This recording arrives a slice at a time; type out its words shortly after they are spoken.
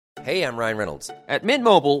Hey, I'm Ryan Reynolds. At Mint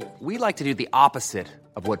Mobile, we like to do the opposite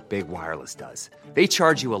of what Big Wireless does. They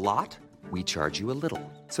charge you a lot, we charge you a little.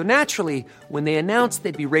 So naturally, when they announced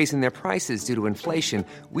they'd be raising their prices due to inflation,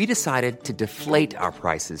 we decided to deflate our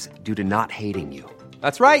prices due to not hating you.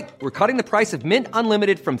 That's right. We're cutting the price of Mint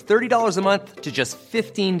Unlimited from $30 a month to just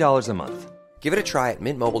 $15 a month. Give it a try at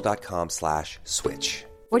mintmobile.com/switch.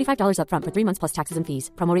 $45 up front for 3 months plus taxes and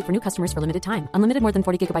fees. Promo rate for new customers for limited time. Unlimited more than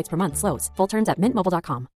 40 gigabytes per month. Slows full terms at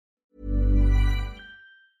mintmobile.com.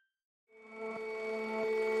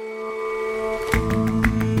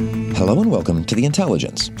 Hello and welcome to The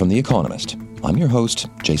Intelligence from The Economist. I'm your host,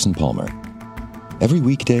 Jason Palmer. Every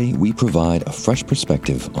weekday, we provide a fresh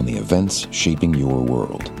perspective on the events shaping your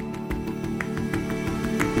world.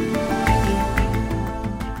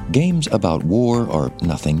 Games about war are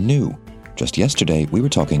nothing new. Just yesterday, we were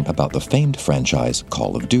talking about the famed franchise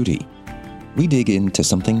Call of Duty. We dig into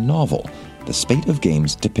something novel, the spate of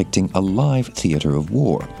games depicting a live theater of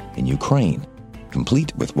war in Ukraine,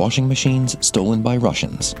 complete with washing machines stolen by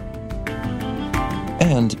Russians.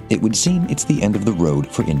 And it would seem it's the end of the road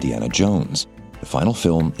for Indiana Jones. The final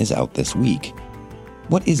film is out this week.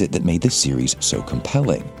 What is it that made this series so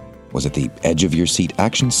compelling? Was it the edge-of-your-seat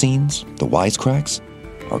action scenes, the wisecracks?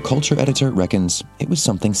 Our culture editor reckons it was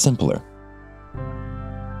something simpler.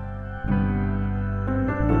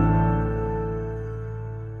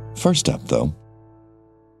 First up, though,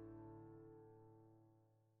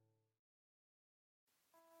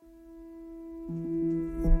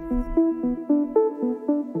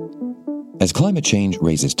 as climate change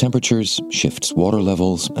raises temperatures, shifts water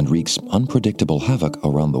levels, and wreaks unpredictable havoc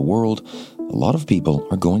around the world, a lot of people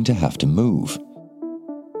are going to have to move.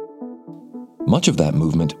 Much of that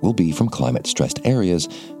movement will be from climate-stressed areas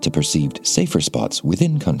to perceived safer spots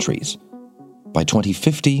within countries. By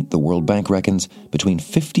 2050, the World Bank reckons between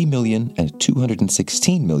 50 million and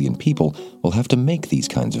 216 million people will have to make these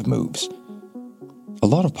kinds of moves. A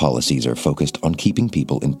lot of policies are focused on keeping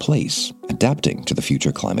people in place, adapting to the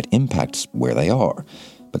future climate impacts where they are.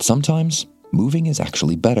 But sometimes, moving is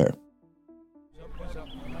actually better.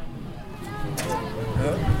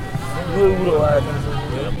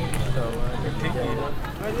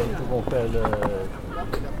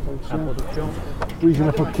 Oui, je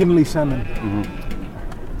m'appelle Kinley Salmon.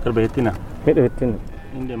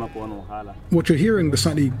 What you're hearing, the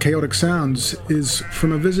slightly chaotic sounds, is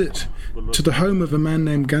from a visit to the home of a man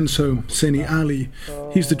named Ganso Seni Ali.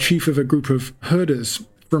 He's the chief of a group of herders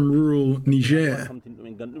from rural Niger.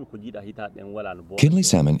 Kinley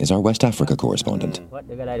Salmon is our West Africa correspondent.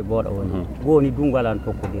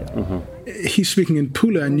 He's speaking in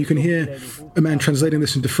Pula, and you can hear a man translating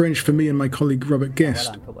this into French for me and my colleague Robert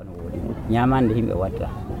Guest.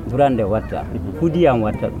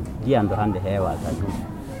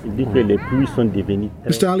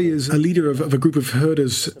 Mr. Ali is a leader of a group of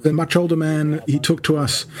herders. A much older man. He took to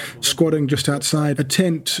us squatting just outside a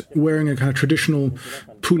tent, wearing a kind of traditional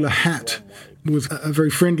Pula hat with a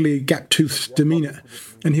very friendly, gap-toothed demeanor.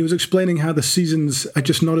 And he was explaining how the seasons are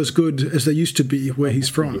just not as good as they used to be where he's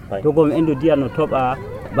from.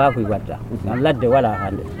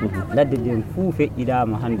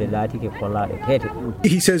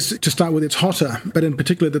 He says, to start with, it's hotter, but in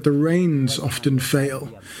particular that the rains often fail.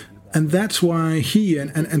 And that's why he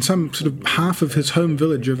and some sort of half of his home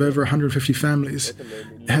village of over 150 families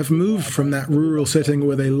have moved from that rural setting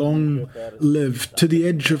where they long lived to the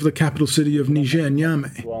edge of the capital city of Niger,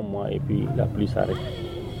 Niamey.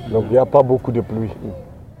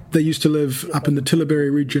 They used to live up in the Tillabéri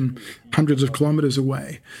region, hundreds of kilometers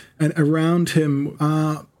away. And around him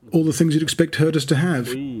are all the things you'd expect herders to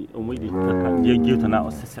have.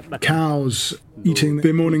 Cows eating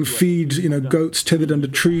their morning feed, goats tethered under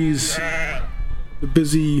trees, the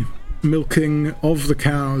busy milking of the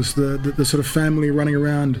cows, the sort of family running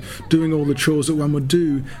around doing all the chores that one would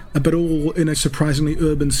do, but all in a surprisingly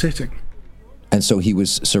urban setting. And so he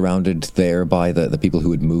was surrounded there by the people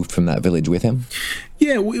who had moved from that village with him?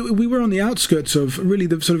 Yeah, we were on the outskirts of really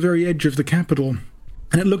the sort of very edge of the capital.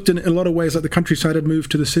 And it looked in a lot of ways like the countryside had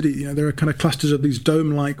moved to the city. There are kind of clusters of these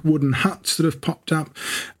dome-like wooden huts that have popped up.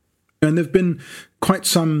 And there have been quite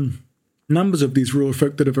some numbers of these rural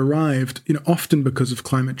folk that have arrived, often because of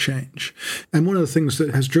climate change. And one of the things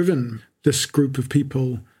that has driven this group of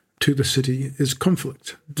people to the city is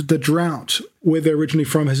conflict. The drought, where they're originally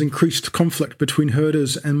from, has increased conflict between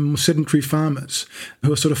herders and sedentary farmers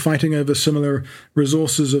who are sort of fighting over similar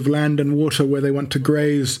resources of land and water where they want to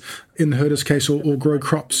graze, in the herder's case, or grow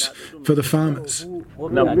crops for the farmers.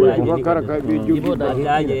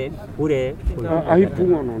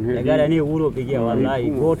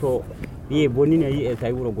 He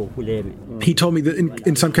told me that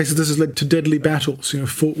in some cases this has led to deadly battles,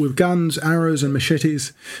 fought with guns, arrows and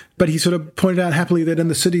machetes. But he sort of pointed out happily that in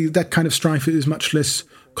the city that kind of strife is much less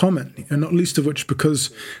common, and not least of which because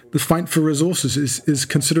the fight for resources is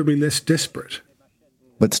considerably less desperate.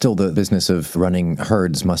 But still, the business of running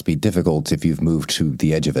herds must be difficult if you've moved to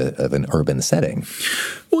the edge of an urban setting.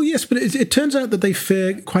 Well, yes, but it turns out that they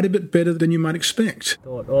fare quite a bit better than you might expect.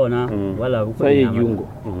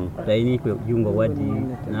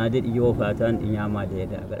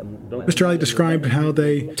 Mr. Ali described how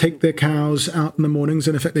they take their cows out in the mornings,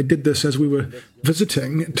 and in fact they did this as we were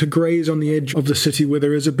visiting, to graze on the edge of the city where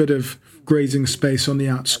there is a bit of grazing space on the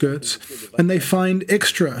outskirts, and they find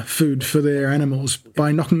extra food for their animals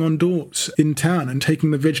by knocking on doors in town and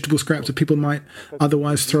taking the vegetable scraps that people might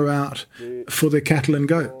otherwise throw out for their cattle and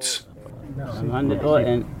goats.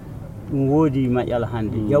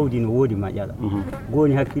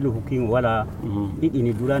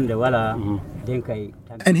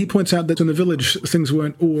 And he points out that in the village things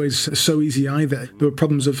weren't always so easy either. There were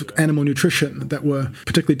problems of animal nutrition that were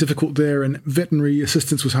particularly difficult there, and veterinary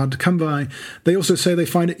assistance was hard to come by. They also say they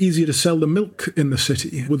find it easier to sell the milk in the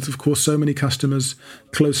city, with of course so many customers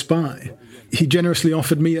close by. He generously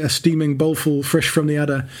offered me a steaming bowlful fresh from the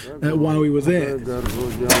udder while we were there.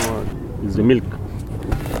 The milk.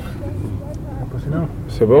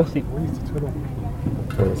 C'est bon?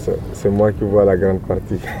 C'est moi qui vois la grande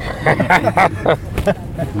partie.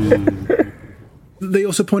 They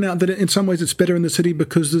also point out that in some ways it's better in the city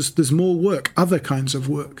because there's more work, other kinds of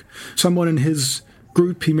work. Someone in his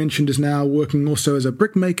group, he mentioned, is now working also as a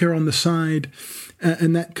brickmaker on the side,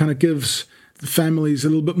 and that kind of gives families a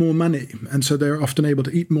little bit more money, and so they're often able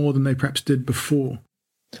to eat more than they perhaps did before.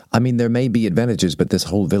 I mean, there may be advantages, but this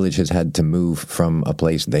whole village has had to move from a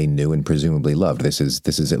place they knew and presumably loved. This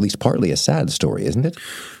is at least partly a sad story, isn't it?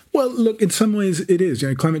 Well, look, in some ways it is.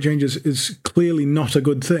 Climate change is clearly not a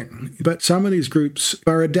good thing. But some of these groups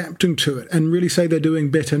are adapting to it and really say they're doing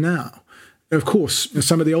better now. Of course,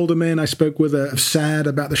 some of the older men I spoke with are sad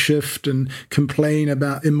about the shift and complain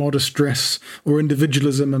about immodest dress or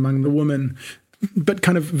individualism among the women. But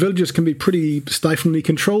kind of villages can be pretty stiflingly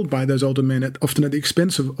controlled by those older men, often at the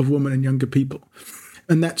expense of women and younger people.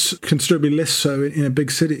 And that's considerably less so in a big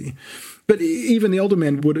city. But even the older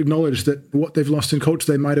men would acknowledge that what they've lost in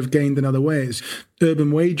culture they might have gained in other ways.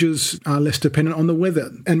 Urban wages are less dependent on the weather.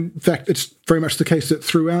 And in fact, it's very much the case that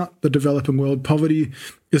throughout the developing world, poverty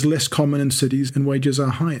is less common in cities and wages are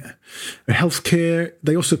higher. Healthcare,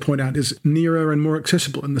 they also point out, is nearer and more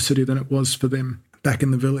accessible in the city than it was for them back in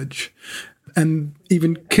the village. And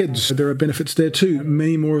even kids, there are benefits there too.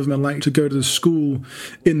 Many more of them are likely to go to the school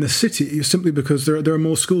in the city simply because there are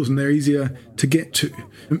more schools and they're easier to get to.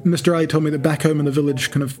 Mr. Ali told me that back home in the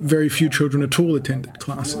village, kind of very few children at all attended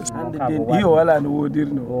classes.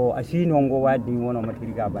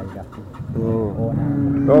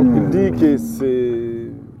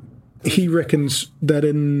 He reckons that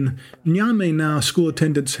in Niamey now, school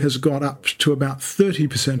attendance has got up to about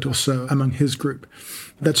 30% or so among his group.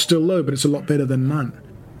 That's still low, but it's a lot better than none.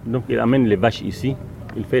 Donc il amène les vaches ici,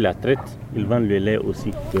 il fait la traite, il vend le lait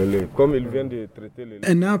aussi.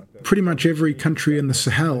 And now pretty much every country in the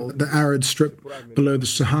Sahel, the arid strip below the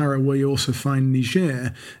Sahara where you also find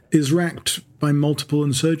Niger, is racked by multiple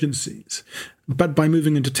insurgencies. But by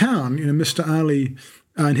moving into town, Mr. Ali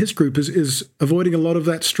and his group is avoiding a lot of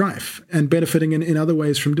that strife and benefiting in other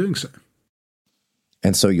ways from doing so.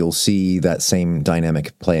 And so you'll see that same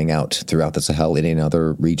dynamic playing out throughout the Sahel and in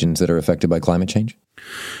other regions that are affected by climate change?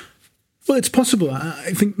 Well, it's possible.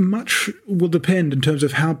 I think much will depend in terms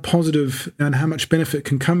of how positive and how much benefit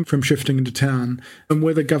can come from shifting into town and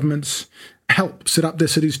whether governments help set up their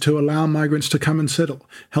cities to allow migrants to come and settle,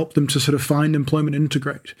 help them to sort of find employment and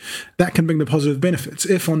integrate. That can bring the positive benefits.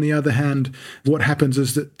 If, on the other hand, what happens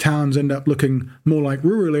is that towns end up looking more like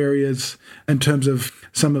rural areas in terms of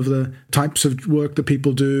some of the types of work that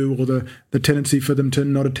people do or the tendency for them to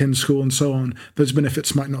not attend school and so on, those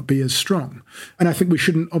benefits might not be as strong. And I think we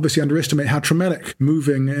shouldn't obviously underestimate how traumatic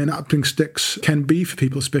moving and upping sticks can be for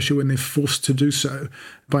people, especially when they're forced to do so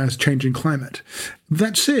by a changing climate.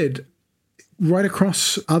 That said, right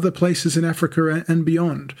across other places in Africa and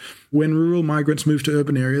beyond, when rural migrants move to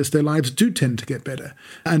urban areas, their lives do tend to get better.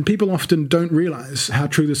 And people often don't realize how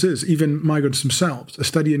true this is, even migrants themselves. A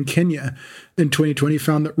study in Kenya in 2020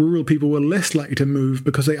 found that rural people were less likely to move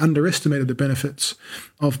because they underestimated the benefits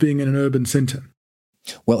of being in an urban center.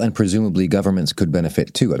 Well, and presumably governments could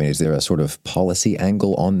benefit too. I mean, is there a sort of policy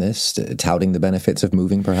angle on this, touting the benefits of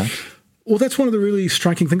moving perhaps? Well, that's one of the really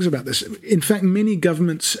striking things about this. In fact, many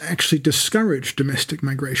governments actually discourage domestic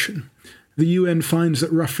migration. the UN finds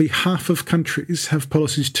that roughly half of countries have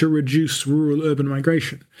policies to reduce rural-urban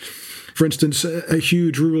migration. For instance, a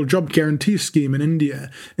huge rural job guarantee scheme in India,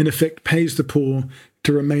 in effect, pays the poor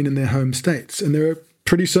to remain in their home states. And there are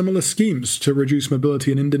pretty similar schemes to reduce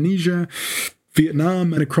mobility in Indonesia,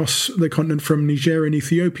 Vietnam, and across the continent from Niger and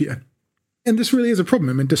Ethiopia. And this really is a problem.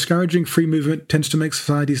 I mean, discouraging free movement tends to make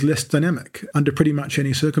societies less dynamic under pretty much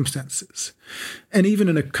any circumstances. And even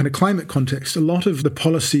in a kind of climate context, a lot of the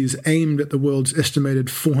policies aimed at the world's estimated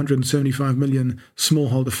 475 million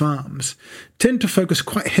smallholder farms tend to focus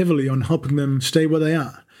quite heavily on helping them stay where they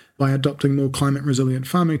are by adopting more climate-resilient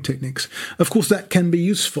farming techniques. Of course, that can be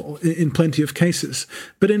useful in plenty of cases.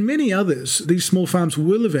 But in many others, these small farms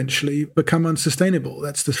will eventually become unsustainable.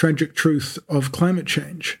 That's the tragic truth of climate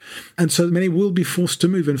change. And so many will be forced to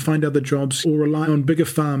move and find other jobs or rely on bigger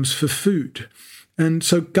farms for food. And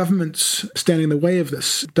so governments standing in the way of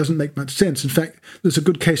this doesn't make much sense. In fact, there's a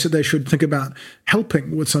good case that they should think about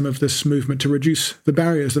helping with some of this movement to reduce the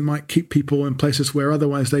barriers that might keep people in places where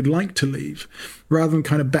otherwise they'd like to leave, rather than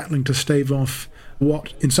kind of battling to stave off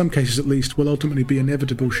what, in some cases at least, will ultimately be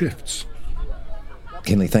inevitable shifts.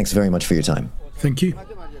 Kinley, thanks very much for your time. Thank you.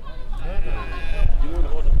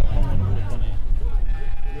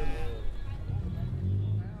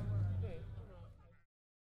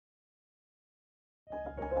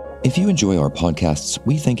 If you enjoy our podcasts,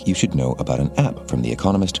 we think you should know about an app from The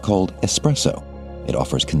Economist called Espresso. It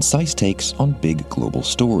offers concise takes on big global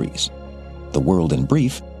stories. The World in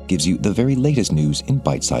Brief gives you the very latest news in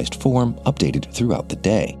bite-sized form, updated throughout the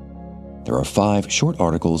day. There are 5 short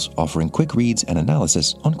articles offering quick reads and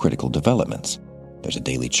analysis on critical developments. There's a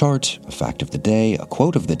daily chart, a fact of the day, a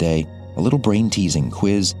quote of the day, a little brain-teasing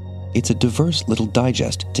quiz. It's a diverse little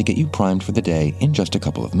digest to get you primed for the day in just a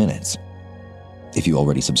couple of minutes. If you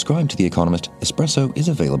already subscribe to The Economist, Espresso is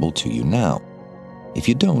available to you now. If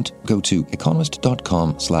you don't, go to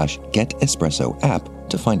economist.com/getespresso app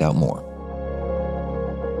to find out more.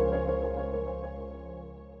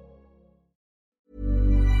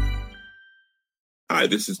 Hi,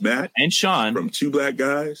 this is Matt and Sean from Two Black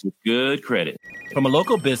Guys with Good Credit. From a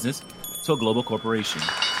local business to a global corporation,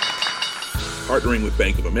 partnering with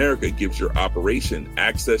Bank of America gives your operation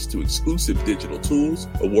access to exclusive digital tools,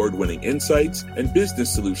 award-winning insights, and business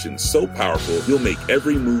solutions so powerful you'll make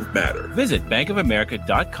every move matter. Visit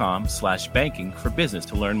bankofamerica.com/banking for business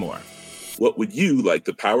to learn more. What would you like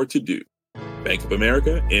the power to do? Bank of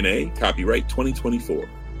America, N.A., copyright 2024.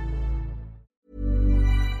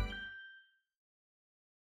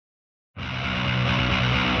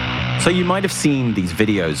 So you might have seen these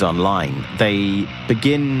videos online. They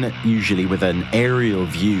begin usually with an aerial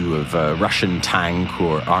view of a Russian tank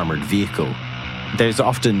or armoured vehicle. There's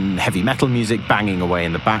often heavy metal music banging away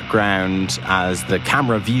in the background as the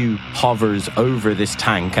camera view hovers over this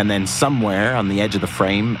tank, and then somewhere on the edge of the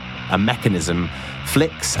frame, a mechanism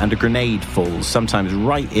flicks and a grenade falls, sometimes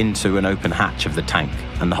right into an open hatch of the tank,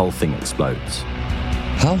 and the whole thing explodes.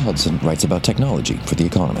 Hal Hudson writes about technology for The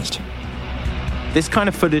Economist. This kind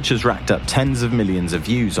of footage has racked up tens of millions of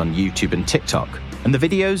views on YouTube and TikTok, and the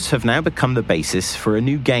videos have now become the basis for a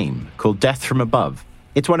new game called Death from Above.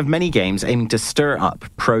 It's one of many games aiming to stir up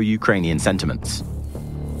pro-Ukrainian sentiments.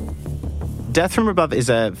 Death from Above is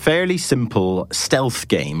a fairly simple stealth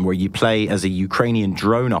game where you play as a Ukrainian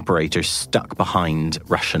drone operator stuck behind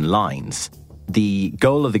Russian lines. The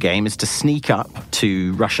goal of the game is to sneak up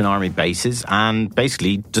to Russian army bases and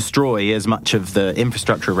basically destroy as much of the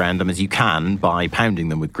infrastructure around them as you can by pounding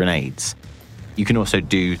them with grenades. You can also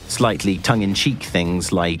do slightly tongue-in-cheek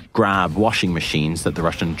things like grab washing machines that the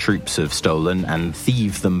Russian troops have stolen and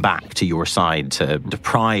thieve them back to your side to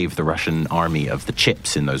deprive the Russian army of the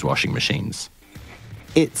chips in those washing machines.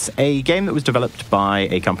 It's a game that was developed by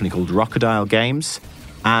a company called Crocodile Games,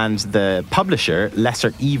 and the publisher,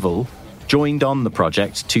 Lesser Evil, joined on the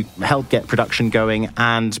project to help get production going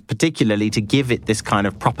and particularly to give it this kind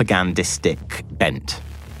of propagandistic bent.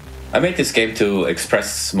 I made this game to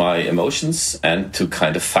express my emotions and to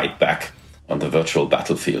kind of fight back on the virtual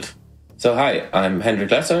battlefield. So hi, I'm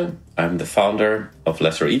Hendrik Lesser. I'm the founder of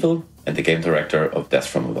Lesser Evil and the game director of Death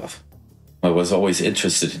from Above. I was always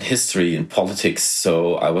interested in history and politics,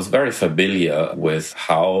 so I was very familiar with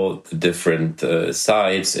how the different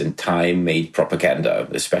sides in time made propaganda.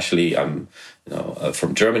 Especially, I'm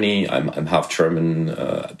from Germany. I'm half German,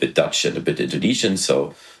 a bit Dutch, and a bit Indonesian.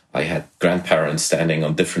 So I had grandparents standing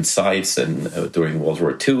on different sides and during World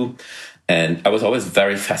War II. And I was always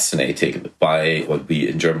very fascinated by what we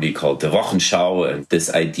in Germany call the Wochenschau, and this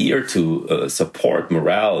idea to support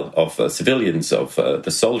morale of civilians, of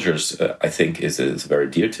the soldiers, I think is very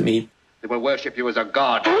dear to me. They will worship you as a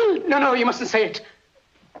god. No, you mustn't say it.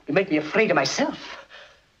 You make me afraid of myself.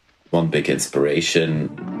 One big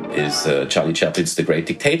inspiration is Charlie Chaplin's The Great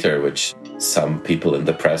Dictator, which some people in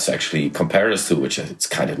the press actually compare us to, which it's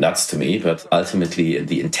kind of nuts to me, but ultimately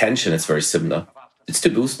the intention is very similar. It's to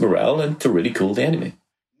boost morale and to ridicule the enemy.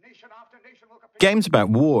 Games about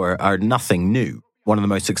war are nothing new. One of the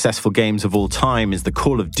most successful games of all time is the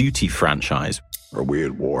Call of Duty franchise. Are we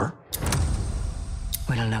at war?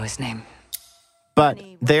 We don't know his name. But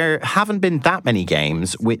there haven't been that many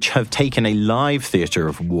games which have taken a live theatre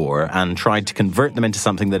of war and tried to convert them into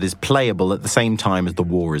something that is playable at the same time as the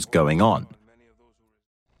war is going on.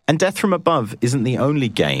 And Death from Above isn't the only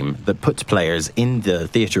game that puts players in the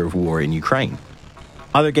theatre of war in Ukraine.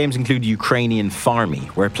 Other games include Ukrainian Farmy,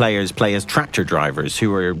 where players play as tractor drivers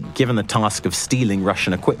who are given the task of stealing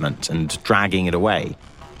Russian equipment and dragging it away.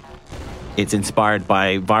 It's inspired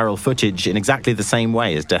by viral footage in exactly the same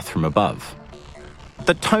way as Death from Above.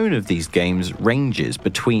 The tone of these games ranges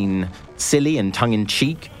between silly and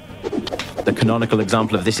tongue-in-cheek. The canonical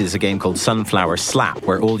example of this is a game called Sunflower Slap,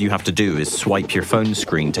 where all you have to do is swipe your phone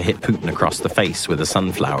screen to hit Putin across the face with a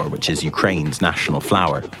sunflower, which is Ukraine's national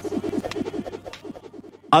flower.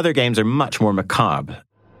 Other games are much more macabre.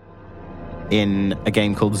 In a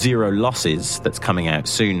game called Zero Losses that's coming out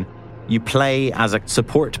soon, you play as a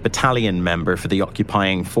support battalion member for the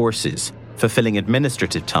occupying forces, fulfilling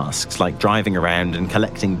administrative tasks like driving around and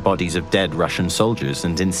collecting bodies of dead Russian soldiers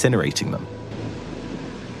and incinerating them.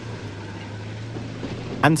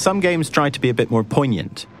 And some games try to be a bit more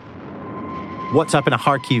poignant. What's Up in a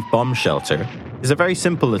Kharkiv Bomb Shelter is a very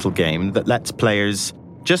simple little game that lets players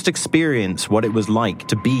just experience what it was like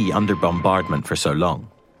to be under bombardment for so long.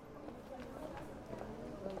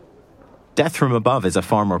 Death from Above is a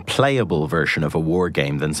far more playable version of a war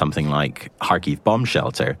game than something like Kharkiv Bomb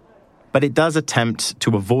Shelter, but it does attempt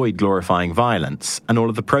to avoid glorifying violence, and all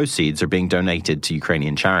of the proceeds are being donated to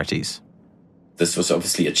Ukrainian charities. This was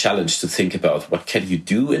obviously a challenge to think about what can you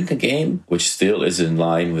do in the game, which still is in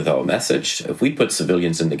line with our message. If we put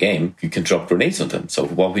civilians in the game, you can drop grenades on them. So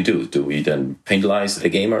what we do we then penalize the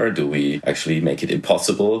gamer? Do we actually make it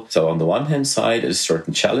impossible? So on the one hand side, there's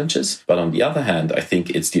certain challenges, but on the other hand, I think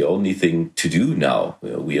it's the only thing to do now.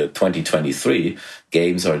 We are 2023.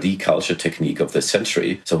 Games are the culture technique of the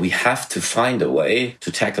century. So we have to find a way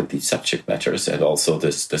to tackle these subject matters and also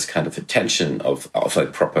this kind of attention of a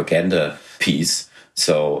propaganda piece.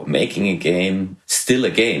 So making a game, still a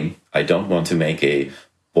game. I don't want to make a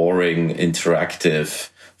boring, interactive,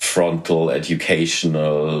 frontal,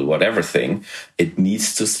 educational, whatever thing. It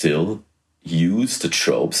needs to still use the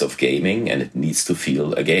tropes of gaming and it needs to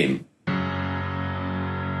feel a game.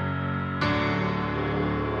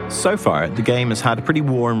 So far, the game has had a pretty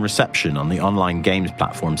warm reception on the online games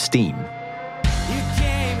platform Steam.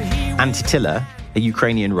 Antitilla, a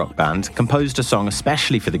Ukrainian rock band, composed a song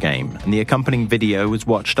especially for the game, and the accompanying video was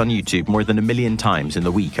watched on YouTube more than 1 million times in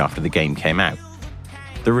the week after the game came out.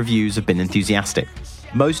 The reviews have been enthusiastic.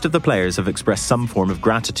 Most of the players have expressed some form of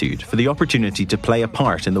gratitude for the opportunity to play a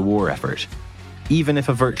part in the war effort, even if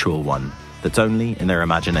a virtual one that's only in their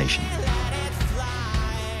imagination.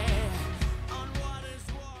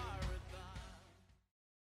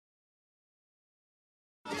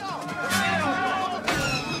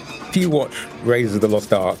 If you watch Raiders of the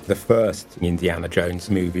Lost Ark, the first Indiana Jones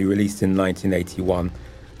movie released in 1981,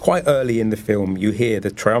 quite early in the film you hear the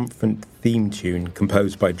triumphant theme tune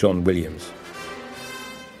composed by John Williams.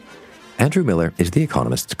 Andrew Miller is The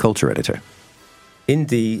Economist's culture editor.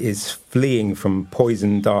 Indy is fleeing from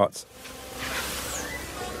poisoned darts.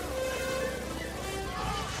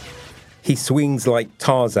 He swings like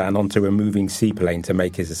Tarzan onto a moving seaplane to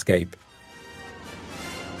make his escape.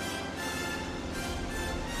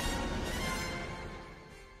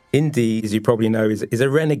 Indy, as you probably know, is a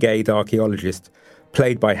renegade archaeologist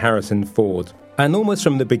played by Harrison Ford. And almost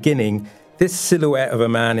from the beginning, this silhouette of a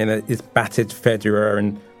man in his battered fedora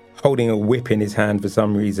and holding a whip in his hand for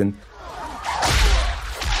some reason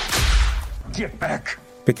Get back!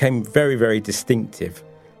 became very, very distinctive.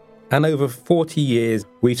 And over 40 years,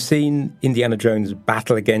 we've seen Indiana Jones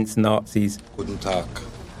battle against Nazis. Guten Tag,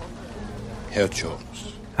 Herr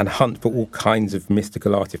Jones. And hunt for all kinds of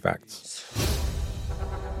mystical artifacts.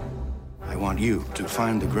 I want you to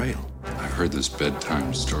find the Grail. I've heard this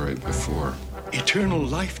bedtime story before. Eternal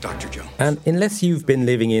life, Dr. Jones. And unless you've been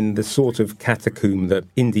living in the sort of catacomb that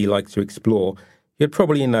Indy likes to explore, you'd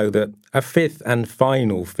probably know that a fifth and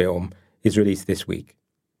final film is released this week.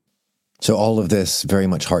 So all of this very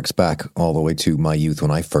much harks back all the way to my youth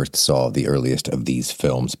when I first saw the earliest of these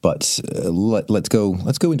films. But let's go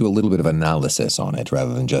into a little bit of analysis on it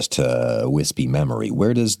rather than just wispy memory.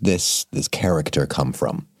 Where does this character come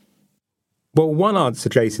from? Well, one answer,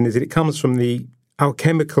 Jason, is that it comes from the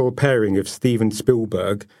alchemical pairing of Steven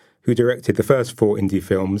Spielberg, who directed the first 4 indie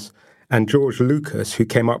films, and George Lucas, who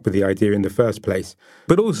came up with the idea in the first place.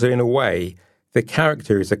 But also, in a way, the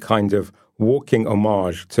character is a kind of walking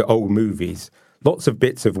homage to old movies. Lots of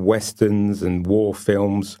bits of westerns and war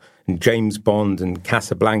films and James Bond and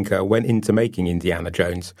Casablanca went into making Indiana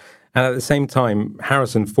Jones. And at the same time,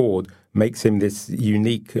 Harrison Ford makes him this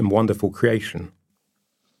unique and wonderful creation.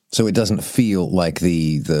 So it doesn't feel like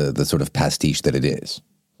the sort of pastiche that it is.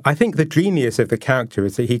 I think the genius of the character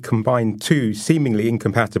is that he combined 2 seemingly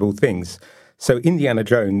incompatible things. So Indiana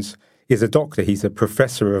Jones is a doctor. He's a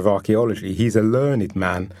professor of archaeology. He's a learned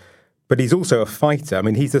man, but he's also a fighter. I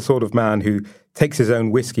mean, he's the sort of man who takes his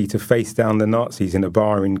own whiskey to face down the Nazis in a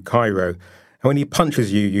bar in Cairo. And when he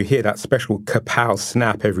punches you, you hear that special kapow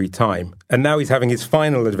snap every time. And now he's having his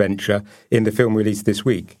final adventure in the film released this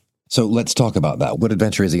week. So let's talk about that. What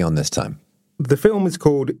adventure is he on this time? The film is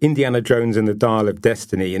called Indiana Jones and the Dial of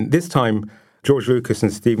Destiny, and this time George Lucas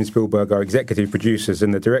and Steven Spielberg are executive producers,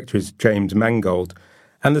 and the director is James Mangold.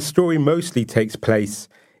 And the story mostly takes place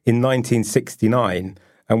in 1969,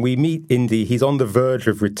 and we meet Indy. He's on the verge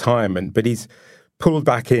of retirement, but he's pulled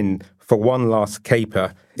back in for one last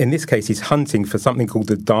caper. In this case, he's hunting for something called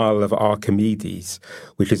the Dial of Archimedes,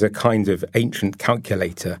 which is a kind of ancient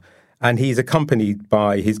calculator. And he's accompanied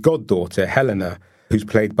by his goddaughter, Helena, who's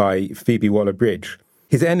played by Phoebe Waller-Bridge.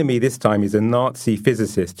 His enemy this time is a Nazi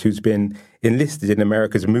physicist who's been enlisted in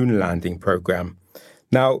America's moon landing program.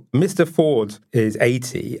 Now, Mr. Ford is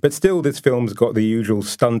 80, but still this film's got the usual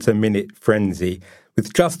stunt-a-minute frenzy,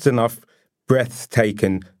 with just enough breaths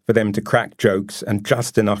taken for them to crack jokes and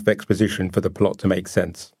just enough exposition for the plot to make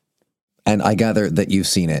sense. And I gather that you've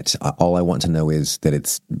seen it. All I want to know is that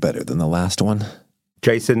it's better than the last one.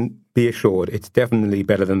 Jason, be assured, it's definitely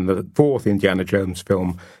better than the 4th Indiana Jones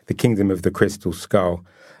film, The Kingdom of the Crystal Skull.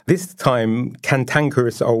 This time,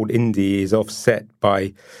 cantankerous old Indy is offset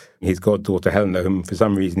by his goddaughter Helena, whom for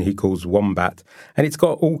some reason he calls Wombat. And it's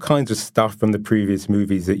got all kinds of stuff from the previous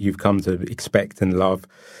movies that you've come to expect and love.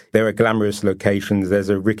 There are glamorous locations, there's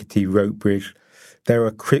a rickety rope bridge, there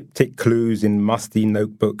are cryptic clues in musty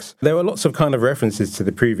notebooks. There are lots of kind of references to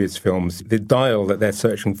the previous films. The dial that they're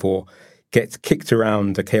searching for gets kicked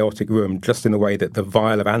around a chaotic room just in the way that the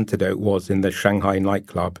vial of antidote was in the Shanghai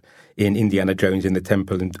nightclub in Indiana Jones in the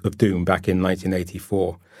Temple of Doom back in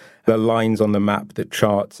 1984. The lines on the map that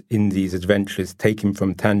chart Indy's adventures take him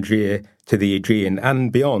from Tangier to the Aegean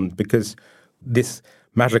and beyond, because this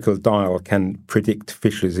magical dial can predict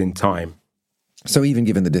fissures in time. So even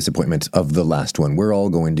given the disappointment of the last one, we're all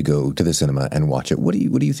going to go to the cinema and watch it. What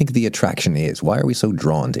do you think the attraction is? Why are we so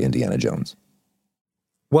drawn to Indiana Jones?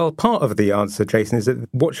 Well, part of the answer, Jason, is that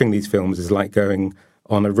watching these films is like going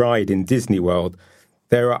on a ride in Disney World.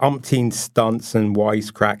 There are umpteen stunts and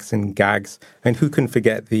wisecracks and gags, and who can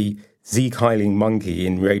forget the Zeke-heiling monkey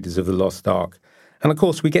in Raiders of the Lost Ark? And of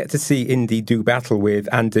course, we get to see Indy do battle with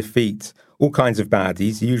and defeat all kinds of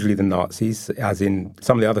baddies, usually the Nazis, as in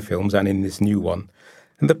some of the other films and in this new one.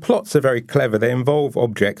 And the plots are very clever. They involve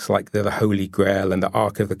objects like the Holy Grail and the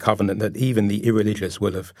Ark of the Covenant that even the irreligious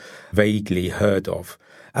will have vaguely heard of.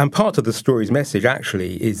 And part of the story's message,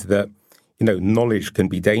 actually, is that, knowledge can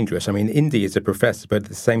be dangerous. I mean, Indy is a professor, but at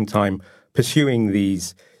the same time, pursuing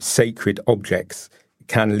these sacred objects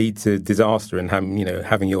can lead to disaster and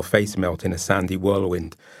having your face melt in a sandy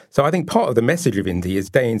whirlwind. So I think part of the message of Indy is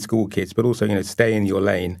stay in school, kids, but also, stay in your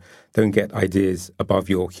lane. Don't get ideas above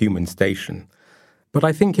your human station. But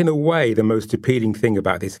I think in a way, the most appealing thing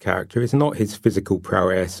about this character is not his physical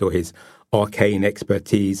prowess or his arcane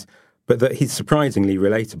expertise, but that he's surprisingly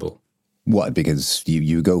relatable. What, because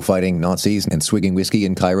you go fighting Nazis and swigging whiskey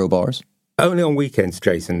in Cairo bars? Only on weekends,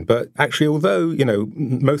 Jason. But actually, although,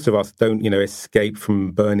 most of us don't, escape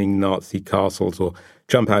from burning Nazi castles or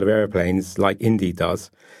jump out of airplanes like Indy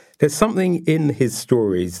does, there's something in his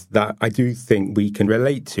stories that I do think we can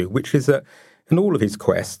relate to, which is that in all of his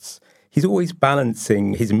quests, he's always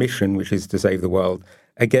balancing his mission, which is to save the world,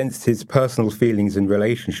 against his personal feelings and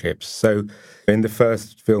relationships. So in the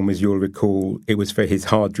first film, as you'll recall, it was for his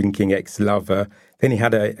hard-drinking ex-lover. Then he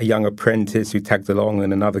had a young apprentice who tagged along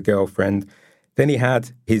and another girlfriend. Then he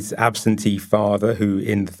had his absentee father, who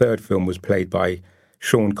in the third film was played by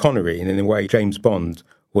Sean Connery. And in a way, James Bond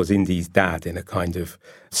was Indy's dad in a kind of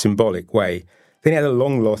symbolic way. Then he had a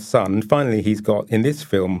long-lost son. And finally, he's got, in this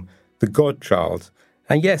film, the godchild.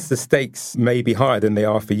 And yes, the stakes may be higher than they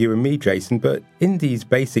are for you and me, Jason, but Indy's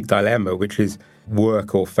basic dilemma, which is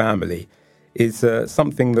work or family, is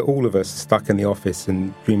something that all of us stuck in the office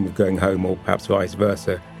and dream of going home, or perhaps vice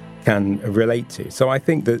versa, can relate to. So I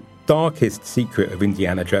think the darkest secret of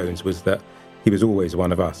Indiana Jones was that He was always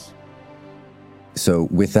one of us. So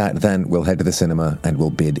with that, then, we'll head to the cinema and we'll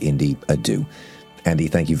bid Indy adieu. Andy,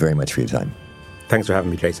 thank you very much for your time. Thanks for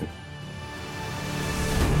having me, Jason.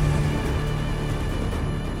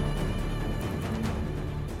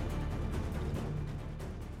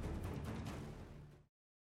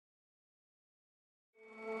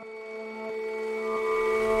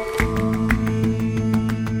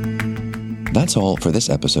 That's all for this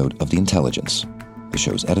episode of The Intelligence. The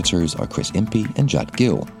show's editors are Chris Impey and Jat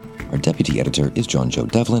Gill. Our deputy editor is John Joe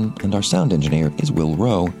Devlin, and our sound engineer is Will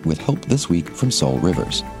Rowe, with help this week from Saul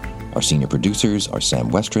Rivers. Our senior producers are Sam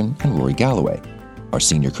Westron and Rory Galloway. Our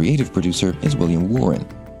senior creative producer is William Warren.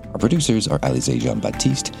 Our producers are Alizé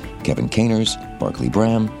Jean-Baptiste, Kevin Caners, Barclay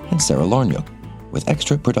Bram, and Sarah Larniuk, with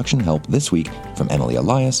extra production help this week from Emily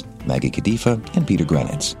Elias, Maggie Kadifa, and Peter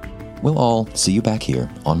Granitz. We'll all see you back here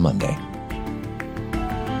on Monday.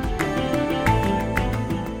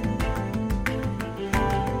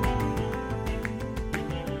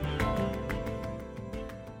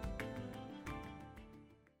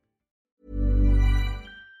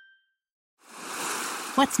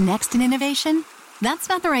 What's next in innovation? That's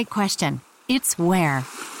not the right question. It's where.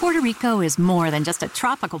 Puerto Rico is more than just a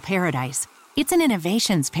tropical paradise. It's an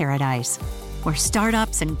innovations paradise, where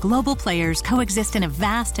startups and global players coexist in a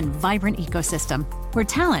vast and vibrant ecosystem, where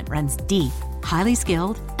talent runs deep, highly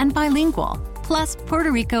skilled, and bilingual. Plus,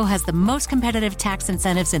 Puerto Rico has the most competitive tax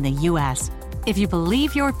incentives in the U.S. If you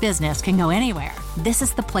believe your business can go anywhere, this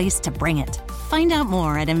is the place to bring it. Find out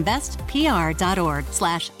more at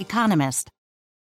investpr.org/economist.